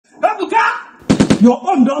Your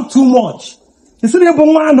own done too much. You see the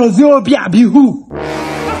Evang-Chukwuebuka Anozie Obi who?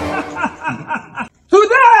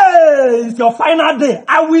 Today is your final day.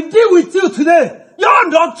 I will deal with you today. You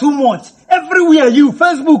own done too much. Everywhere you,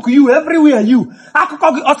 Facebook you, everywhere you.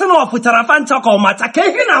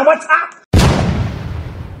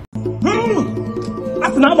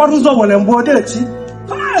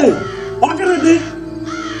 Hey,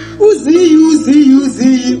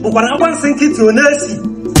 Uzi. Ukwana sinki tonesi.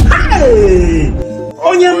 Hey,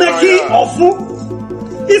 onye meki ofu.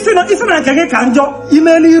 Isina nkege kanjo.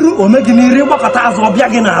 Imeniru omeginiri wakata azo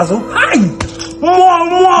obiage na azo. Hey, mo.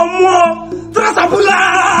 Trasabula.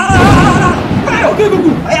 Hey, okay,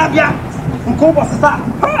 gugu. Ayabia. Nkobo sasa.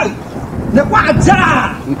 Hey, nekwa aja.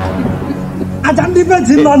 Aja ndi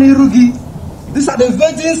virgin no ni rugi. These are the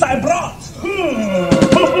virgins I brought.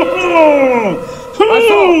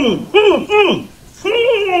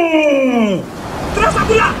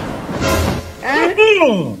 Trasabula.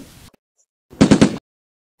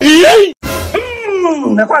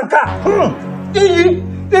 Nekwanka.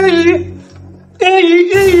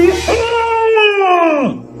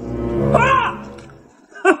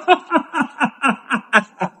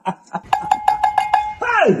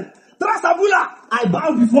 Hey, Trasabula, I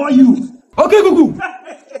bow before you. Okay, Gugu.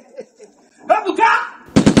 Ebuka,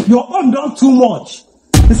 your own done too much.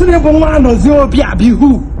 You see the Evang-Chukwuebuka Anozie Obi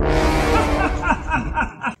who?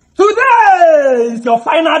 Today is your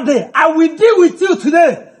final day. I will deal with you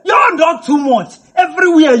today. You own done too much.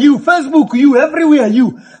 Everywhere you, Facebook you, everywhere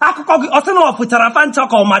you.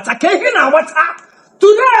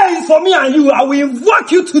 Today is for me and you. I will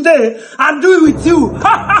invoke you today and do it with you.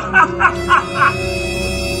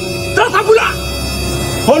 Trasabula.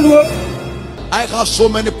 Hold. I have so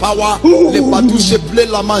many power. Les Badouche play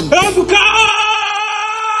la man.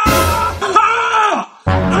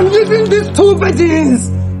 I'm using these two virgins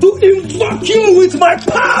to invoke you with my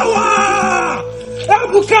power.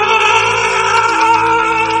 Ebuka!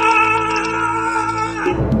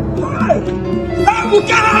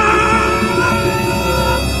 Ebuka!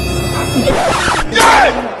 Yeah!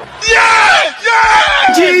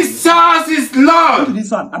 Jesus is Lord.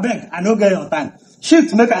 This one, I beg, I don't get your time.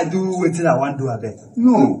 Shift make I do what I want to do, I beg.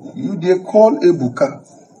 No, you they call Ebuka.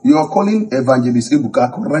 You are calling Evangelist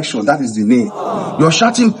Ebuka. Correction, that is the name. You're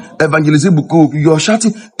shouting Evangelist Ebuka Obi. You're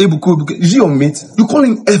shouting Ebuka Obi. Is he your mate? You call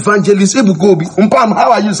him Evangelist Ebuka Obi. Umpam,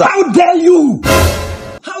 how are you, sir? How dare you?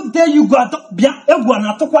 How dare you go at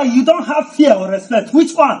you don't have fear or respect?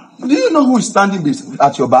 Which one? Do you know who is standing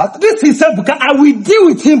at your back? This is Ebuka. I will deal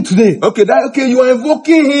with him today. Okay, you are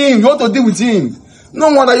invoking him. You want to deal with him. No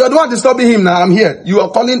wonder you're the one disturbing him now. I'm here. You are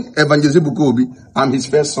calling Evangelist Ebuka Obi. I'm his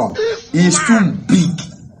first son. He is too big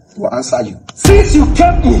to answer you. Since you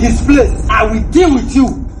came in his place, I will deal with you.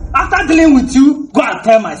 After dealing with you, go and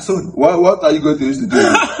tell my son. What are you going to use to do?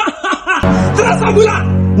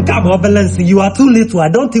 Trasabula! You are too little. I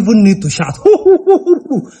don't even need to shout.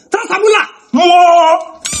 Trasabula!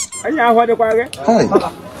 Hi.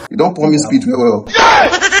 You don't promise speed well.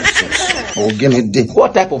 Oh, give me dick.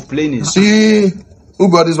 What type of plane is? See, who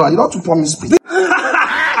brought this one? You don't promise speed.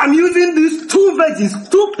 I'm using these two virgins,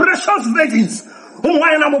 two precious virgins. You be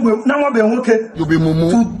mumu.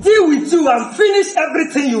 To deal with you and finish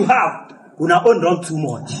everything you have. Una own done too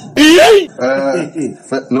much.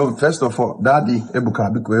 No, first of all, Daddy Ebuka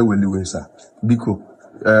Biko sir. Biko,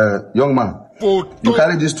 young man, you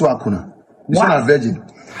carry these two akuna. This one a virgin.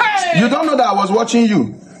 You don't know that I was watching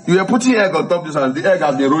you. You were putting egg on top of this one. The egg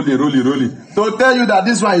has been rolling. To tell you that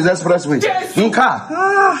this one is expressway. Nka.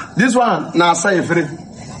 This one, now say free.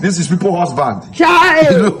 This is people's husband.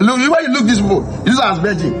 Look, when you look this people, this one's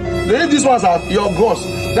virgin. If these ones are your gross,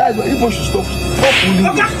 that is why people should stop fooling you.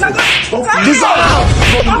 Stop fooling you. And this one,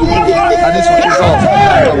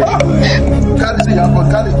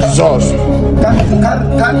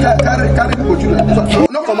 carry people to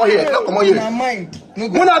no, come on here.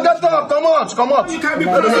 When I get up, come out. You can't be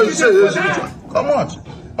come on.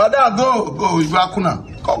 Madam, go, you are kuna.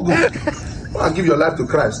 Go. I'll give your life to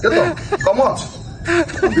Christ. Get up, come on.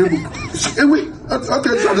 Hey, wait. Okay,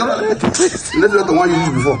 let's let the one you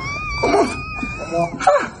used before. Come on.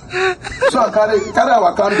 So carry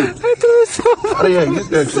our candle. Carry here, this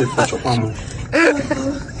guy said, "Touch your palm."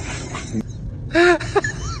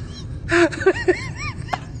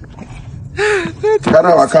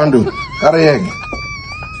 Carry our candle. Carry egg.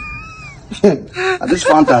 I just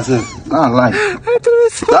found myself. Not lying.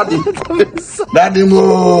 Daddy,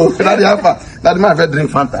 Alpha. Daddy, my friend drink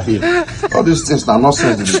Fanta here. All these things are not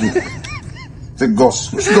sense to do. Take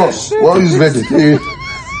Goss. Which Goss? What is ready? Hey,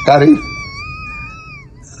 carry.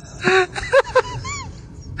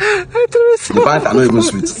 The Fanta are not even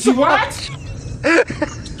sweet. What?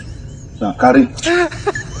 Now carry. Get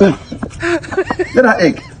that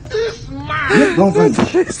egg. Don't find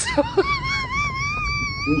it.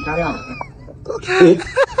 Carry on. Okay.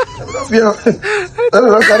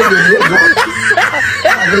 Don't carry the